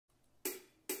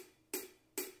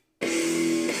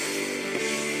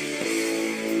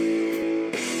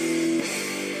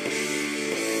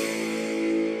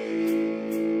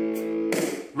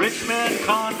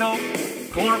condo,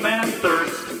 poor man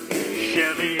thirst.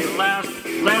 Chevy last,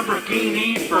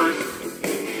 Lamborghini first.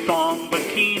 Thong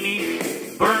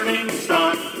bikini, burning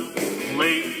sun.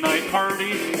 Late night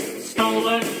parties,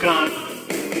 stolen gun.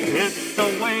 It's the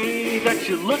way that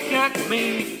you look at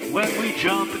me when we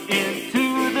jump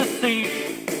into the sea.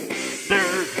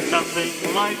 There's nothing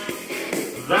like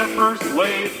that first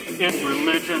wave. It's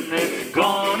religion, it's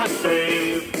gonna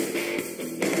save.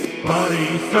 Body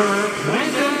surf,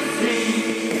 wind and sea.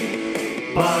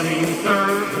 Body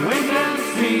surf, wind and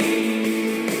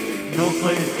sea. No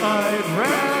place I'd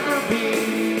rather be.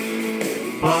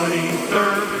 Body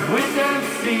surf, wind and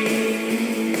sea.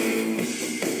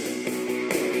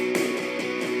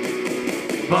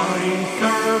 Body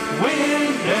surf,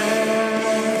 wind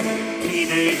and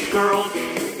teenage girls,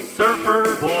 surfer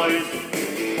boys,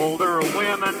 older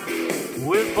women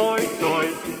with boy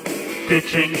toys,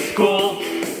 ditching school,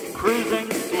 cruising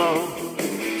slow,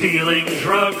 dealing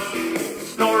drugs,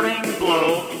 snorting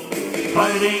blow,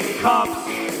 fighting cops,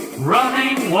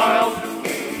 running wild,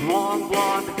 long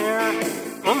blonde hair,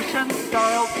 ocean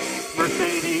style,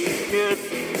 Mercedes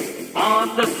kids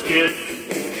on the skids,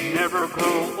 never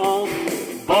grow old,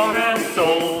 bought and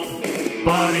sold.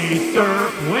 Body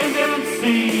surf, wind and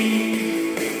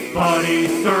sea. Body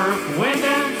surf, wind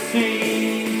and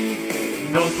sea.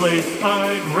 No place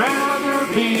I'd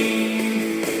rather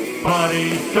be.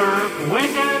 Body surf,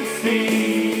 wind and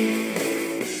sea.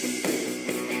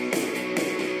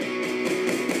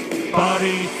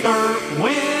 Body surf,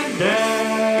 wind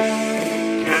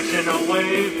and catching a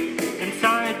wave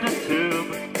inside the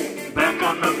tube. Back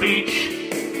on the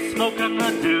beach, smoking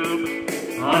the doob.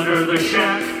 Under the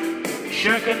shack,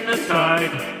 checking the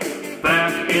tide.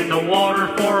 Back in the water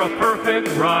for a perfect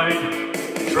ride.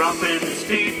 Dropping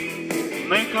steep,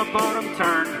 make a bottom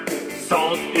turn.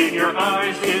 Salt in your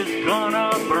eyes is gonna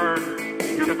burn.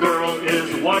 Your girl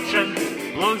is watching,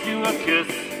 blows you a kiss.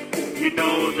 You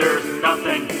know there's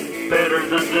nothing better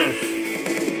than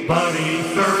this. Body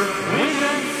surf, wind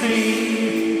and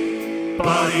sea.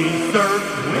 Body surf,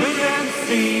 wind and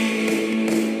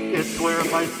sea. It's where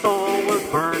my soul was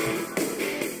burned.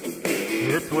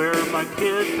 It's where my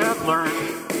kids have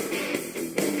learned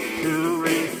to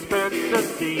respect the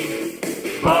sea.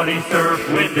 Body surf,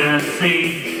 wind and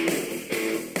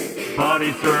sea.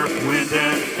 Body surf, wind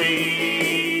and sea.